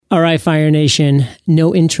All right, Fire Nation,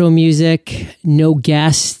 no intro music, no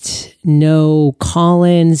guest, no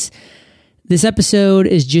call-ins. This episode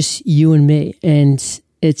is just you and me, and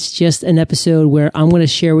it's just an episode where I'm going to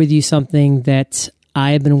share with you something that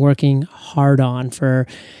I have been working hard on for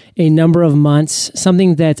a number of months,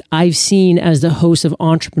 something that I've seen as the host of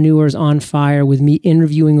Entrepreneurs on Fire, with me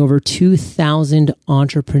interviewing over 2,000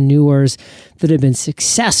 entrepreneurs that have been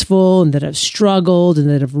successful and that have struggled and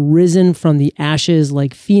that have risen from the ashes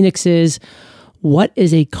like phoenixes. What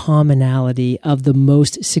is a commonality of the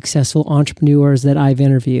most successful entrepreneurs that I've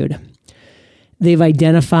interviewed? They've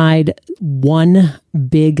identified one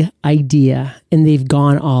big idea and they've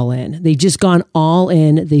gone all in. They've just gone all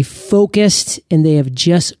in. They focused and they have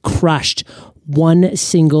just crushed one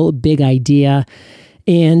single big idea.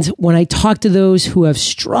 And when I talk to those who have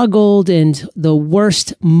struggled and the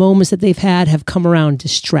worst moments that they've had have come around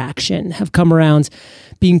distraction, have come around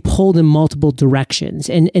being pulled in multiple directions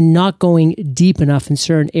and not going deep enough in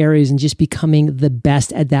certain areas and just becoming the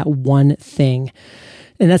best at that one thing.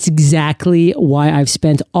 And that's exactly why I've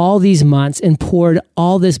spent all these months and poured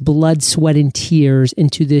all this blood, sweat, and tears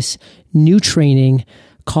into this new training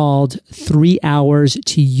called 3 Hours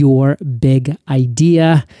to Your Big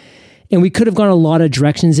Idea. And we could have gone a lot of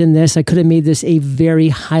directions in this. I could have made this a very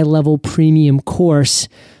high-level premium course,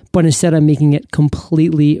 but instead I'm making it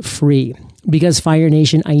completely free. Because Fire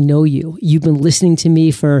Nation, I know you. You've been listening to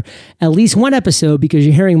me for at least one episode because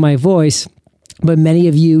you're hearing my voice, but many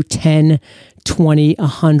of you 10, 20,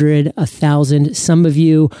 100, 1,000, some of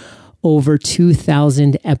you over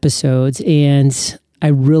 2,000 episodes. And I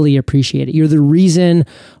really appreciate it. You're the reason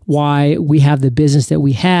why we have the business that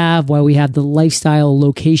we have, why we have the lifestyle,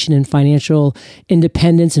 location, and financial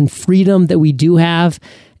independence and freedom that we do have.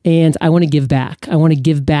 And I want to give back. I want to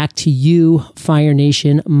give back to you, Fire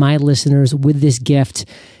Nation, my listeners, with this gift.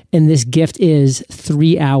 And this gift is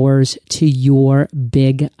 3 hours to your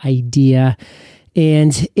big idea.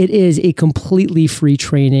 And it is a completely free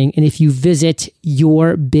training. And if you visit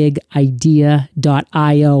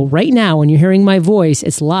yourbigidea.io right now, when you're hearing my voice,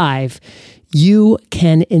 it's live, you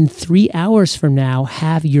can, in 3 hours from now,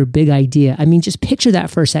 have your big idea. I mean, just picture that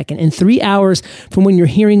for a second. In 3 hours from when you're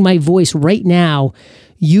hearing my voice right now,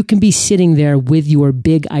 you can be sitting there with your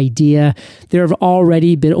big idea. There have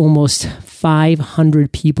already been almost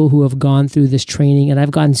 500 people who have gone through this training, and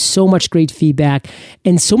I've gotten so much great feedback.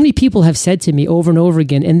 And so many people have said to me over and over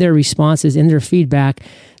again in their responses, in their feedback,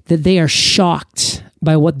 that they are shocked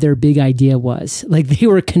by what their big idea was. Like they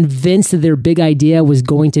were convinced that their big idea was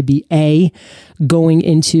going to be A, going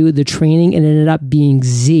into the training, and it ended up being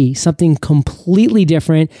Z, something completely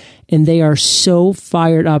different. And they are so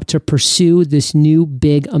fired up to pursue this new,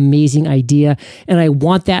 big, amazing idea. And I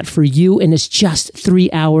want that for you. And it's just 3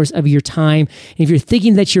 hours of your time. And if you're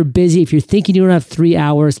thinking that you're busy, if you're thinking you don't have 3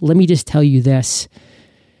 hours, let me just tell you this.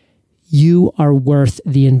 You are worth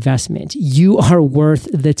the investment. You are worth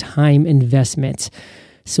the time investment.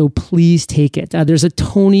 So please take it. There's a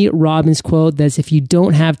Tony Robbins quote that's, if you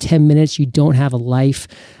don't have 10 minutes, you don't have a life.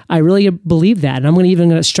 I really believe that. And I'm going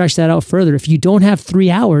to stretch that out further. If you don't have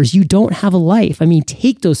 3 hours, you don't have a life. I mean,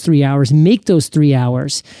 take those 3 hours, make those 3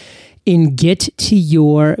 hours, and get to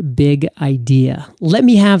your big idea. Let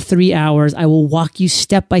me have 3 hours. I will walk you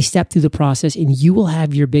step by step through the process and you will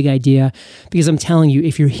have your big idea. Because I'm telling you,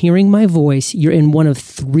 if you're hearing my voice, you're in one of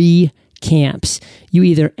three camps. You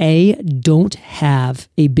either A, don't have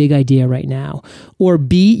a big idea right now, or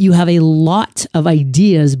B, you have a lot of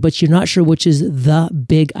ideas, but you're not sure which is the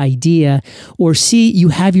big idea, or C, you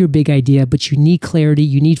have your big idea, but you need clarity,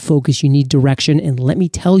 you need focus, you need direction. And let me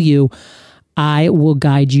tell you, I will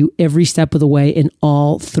guide you every step of the way in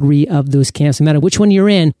all three of those camps. No matter which one you're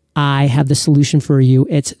in, I have the solution for you.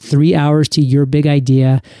 It's 3 hours to your big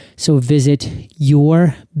idea. So visit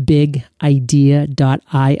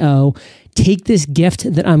yourbigidea.io. Take this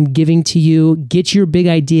gift that I'm giving to you. Get your big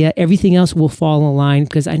idea. Everything else will fall in line,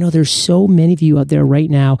 because I know there's so many of you out there right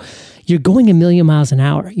now. You're going a million miles an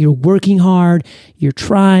hour. You're working hard. You're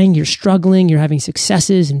trying. You're struggling. You're having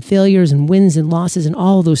successes and failures and wins and losses and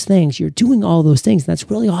all of those things. You're doing all those things.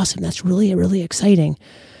 That's really awesome. That's really, really exciting.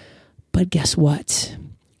 But guess what?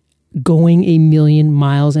 Going a million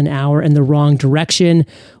miles an hour in the wrong direction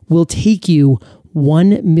will take you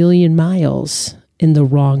 1 million miles in the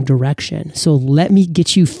wrong direction. So let me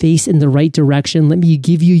get you faced in the right direction. Let me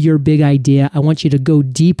give you your big idea. I want you to go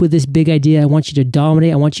deep with this big idea. I want you to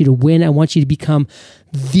dominate. I want you to win. I want you to become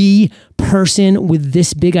the person with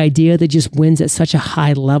this big idea that just wins at such a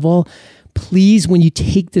high level. Please, when you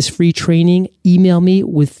take this free training, email me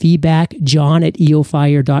with feedback,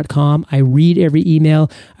 john@eofire.com. I read every email.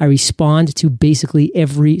 I respond to basically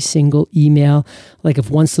every single email. Like if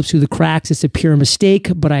one slips through the cracks, it's a pure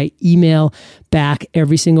mistake, but I email back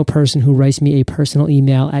every single person who writes me a personal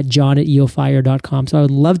email at john@eofire.com. So I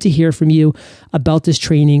would love to hear from you about this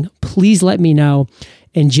training. Please let me know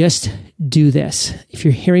and just do this. If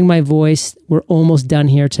you're hearing my voice, we're almost done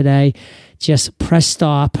here today. Just press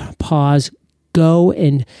stop, pause, go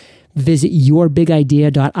and visit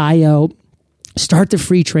yourbigidea.io. Start the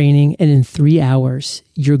free training, and in 3 hours,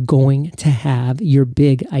 you're going to have your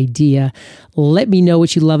big idea. Let me know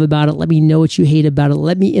what you love about it. Let me know what you hate about it.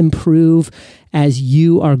 Let me improve as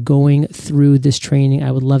you are going through this training.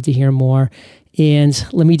 I would love to hear more. And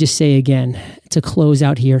let me just say again, to close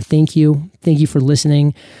out here, thank you. Thank you for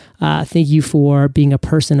listening. Thank you for being a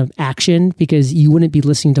person of action, because you wouldn't be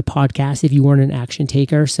listening to podcasts if you weren't an action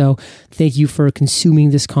taker. So thank you for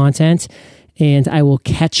consuming this content, and I will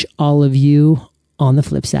catch all of you on the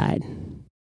flip side.